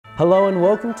Hello and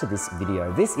welcome to this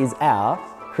video. This is our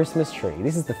Christmas tree.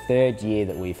 This is the third year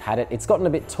that we've had it. It's gotten a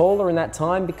bit taller in that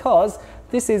time because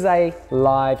this is a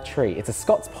live tree. It's a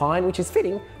Scots pine, which is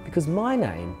fitting because my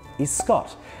name is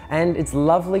Scott. And it's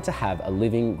lovely to have a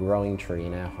living, growing tree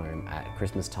in our home at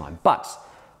Christmas time. But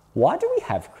why do we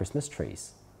have Christmas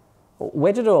trees?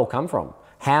 Where did it all come from?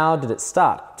 How did it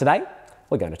start? Today,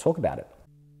 we're going to talk about it.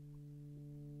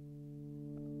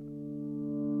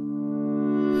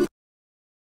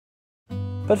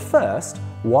 But first,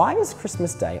 why is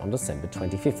Christmas Day on December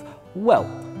 25th? Well,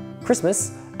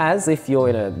 Christmas, as if you're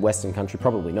in a Western country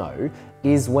probably know,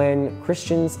 is when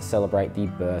Christians celebrate the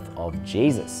birth of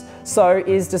Jesus. So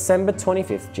is December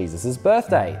 25th Jesus'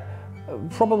 birthday?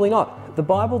 Probably not. The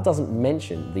Bible doesn't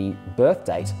mention the birth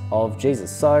date of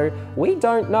Jesus, so we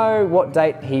don't know what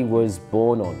date he was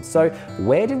born on. So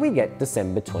where did we get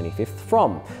December 25th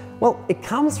from? Well, it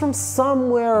comes from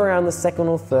somewhere around the 2nd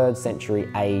or 3rd century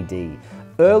AD.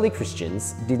 Early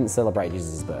Christians didn't celebrate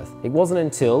Jesus' birth. It wasn't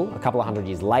until a couple of hundred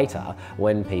years later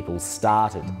when people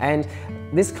started. And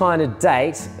this kind of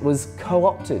date was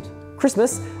co-opted.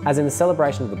 Christmas, as in the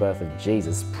celebration of the birth of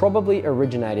Jesus, probably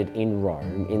originated in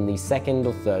Rome in the 2nd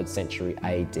or 3rd century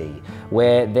AD,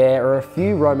 where there are a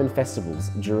few Roman festivals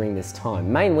during this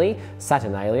time, mainly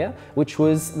Saturnalia, which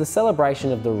was the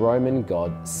celebration of the Roman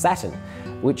god Saturn,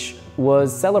 which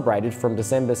was celebrated from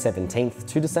December 17th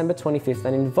to December 25th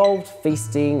and involved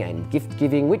feasting and gift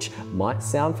giving, which might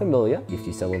sound familiar if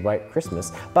you celebrate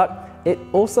Christmas, but it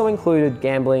also included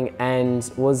gambling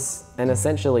and was an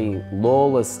essentially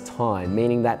lawless time,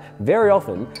 meaning that very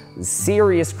often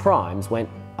serious crimes went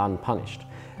unpunished.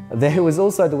 There was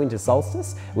also the winter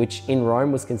solstice, which in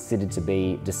Rome was considered to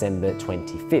be December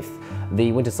 25th.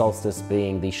 The winter solstice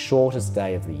being the shortest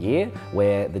day of the year,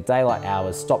 where the daylight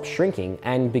hours stop shrinking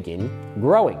and begin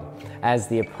growing as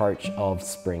the approach of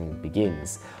spring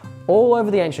begins. All over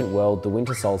the ancient world, the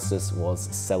winter solstice was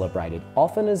celebrated,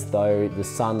 often as though the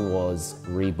sun was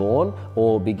reborn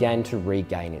or began to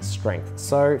regain its strength.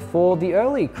 So for the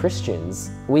early Christians,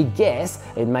 we guess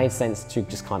it made sense to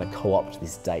just kind of co-opt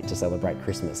this date to celebrate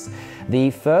Christmas.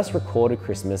 The first recorded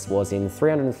Christmas was in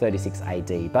 336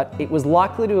 AD, but it was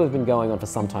likely to have been going on for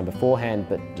some time beforehand,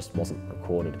 but just wasn't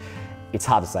recorded. It's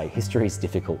hard to say, history is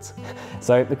difficult.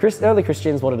 So the early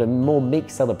Christians wanted a more meek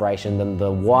celebration than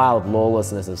the wild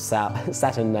lawlessness of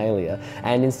Saturnalia,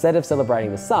 and instead of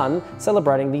celebrating the sun,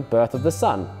 celebrating the birth of the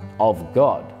Son, of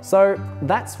God. So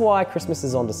that's why Christmas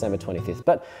is on December 25th.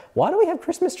 But why do we have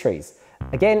Christmas trees?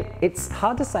 Again, it's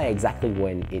hard to say exactly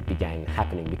when it began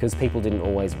happening because people didn't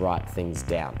always write things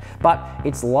down. But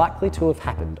it's likely to have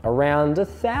happened around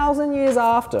 1,000 years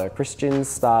after Christians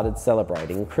started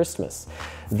celebrating Christmas.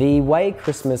 The way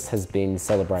Christmas has been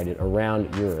celebrated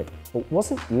around Europe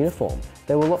wasn't uniform.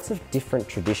 There were lots of different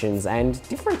traditions and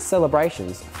different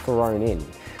celebrations thrown in.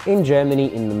 In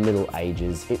Germany in the Middle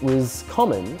Ages, it was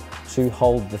common to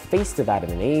hold the Feast of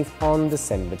Adam and Eve on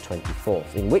December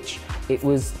 24th, in which it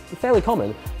was fairly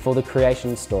common for the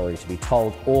creation story to be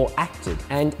told or acted,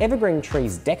 and evergreen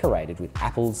trees decorated with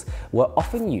apples were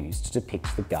often used to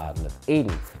depict the Garden of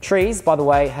Eden. Trees, by the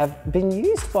way, have been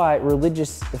used for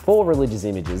religious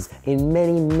images in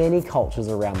many cultures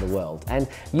around the world, and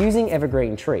using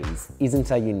evergreen trees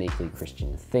isn't a uniquely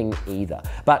Christian thing either.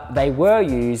 But they were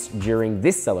used during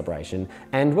this celebration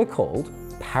and were called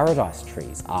paradise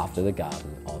trees after the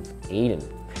Garden of Eden.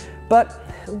 But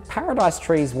paradise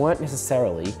trees weren't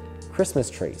necessarily Christmas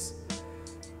trees.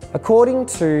 According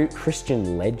to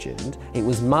Christian legend, it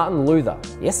was Martin Luther,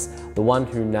 yes, the one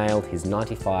who nailed his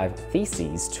 95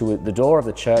 Theses to the door of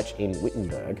the church in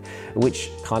Wittenberg, which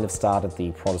kind of started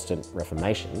the Protestant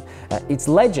Reformation. It's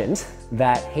legend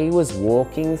that he was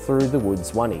walking through the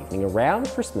woods one evening around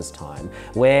Christmas time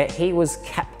where he was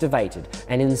captivated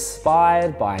and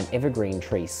inspired by an evergreen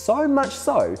tree, so much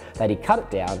so that he cut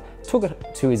it down, took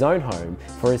it to his own home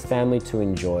for his family to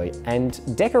enjoy,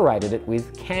 and decorated it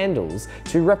with candles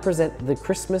to represent the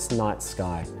Christmas night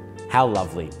sky. How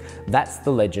lovely. That's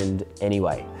the legend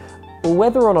anyway.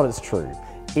 Whether or not it's true,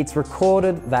 it's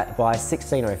recorded that by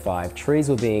 1605 trees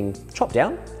were being chopped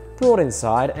down, brought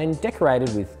inside and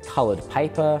decorated with coloured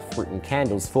paper, fruit and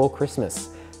candles for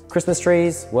Christmas. Christmas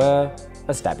trees were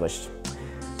established.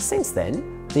 Since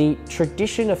then, the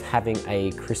tradition of having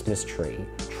a Christmas tree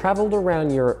travelled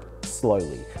around Europe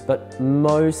slowly, but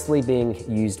mostly being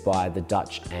used by the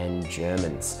Dutch and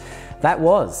Germans. That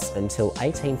was until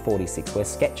 1846, where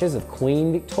sketches of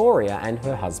Queen Victoria and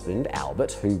her husband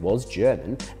Albert, who was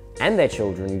German, and their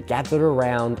children gathered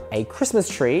around a Christmas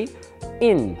tree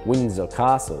in Windsor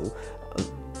Castle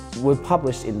were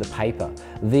published in the paper.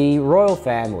 The royal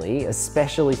family,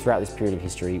 especially throughout this period of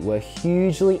history, were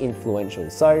hugely influential,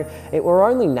 so it were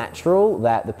only natural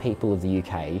that the people of the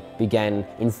UK began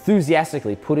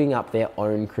enthusiastically putting up their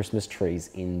own Christmas trees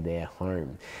in their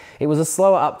home. It was a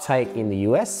slower uptake in the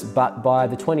US, but by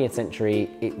the 20th century,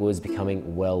 it was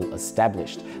becoming well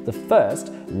established. The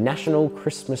first national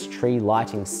Christmas tree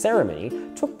lighting ceremony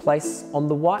took place on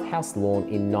the White House lawn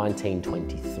in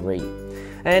 1923.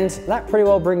 And that pretty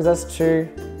well brings us to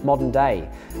modern day.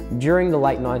 During the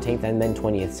late 19th and then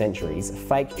 20th centuries,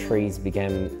 fake trees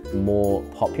became more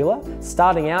popular,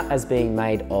 starting out as being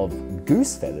made of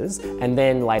goose feathers and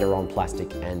then later on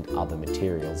plastic and other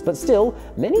materials. But still,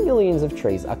 many millions of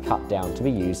trees are cut down to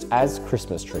be used as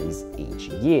Christmas trees each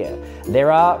year.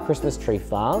 There are Christmas tree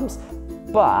farms,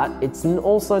 but it's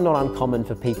also not uncommon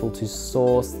for people to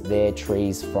source their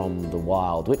trees from the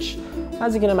wild, which,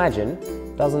 as you can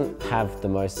imagine, doesn't have the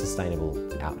most sustainable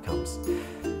outcomes.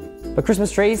 But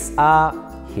Christmas trees are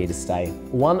here to stay.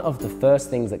 One of the first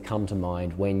things that come to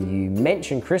mind when you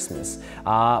mention Christmas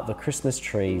are the Christmas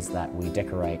trees that we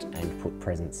decorate and put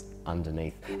presents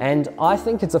underneath. And I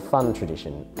think it's a fun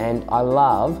tradition, and I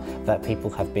love that people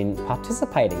have been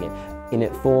participating in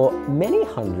it for many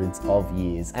hundreds of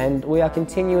years, and we are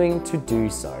continuing to do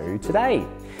so today.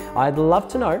 I'd love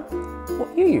to know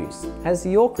what you use as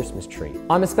your Christmas tree.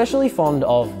 I'm especially fond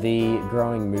of the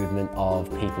growing movement of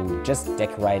people just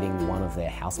decorating one of their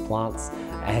houseplants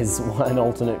as an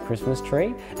alternate Christmas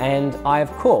tree, and I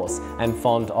of course am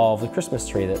fond of the Christmas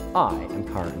tree that I am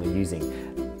currently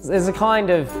using. There's a kind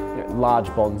of large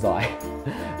bonsai.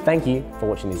 Thank you for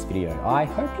watching this video. I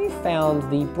hope you found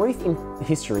the brief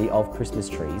history of Christmas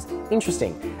trees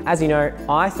interesting. As you know,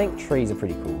 I think trees are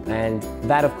pretty cool, and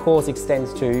that of course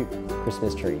extends to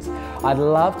Christmas trees. I'd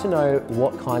love to know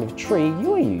what kind of tree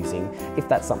you are using if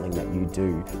that's something that you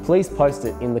do. Please post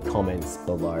it in the comments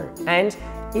below. And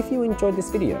if you enjoyed this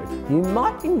video, you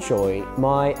might enjoy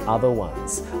my other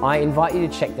ones. I invite you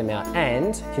to check them out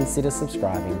and consider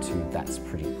subscribing to That's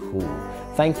Pretty Cool.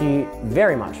 Thank you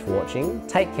very much for watching.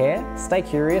 Take care, stay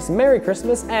curious, Merry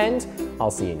Christmas, and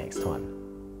I'll see you next time.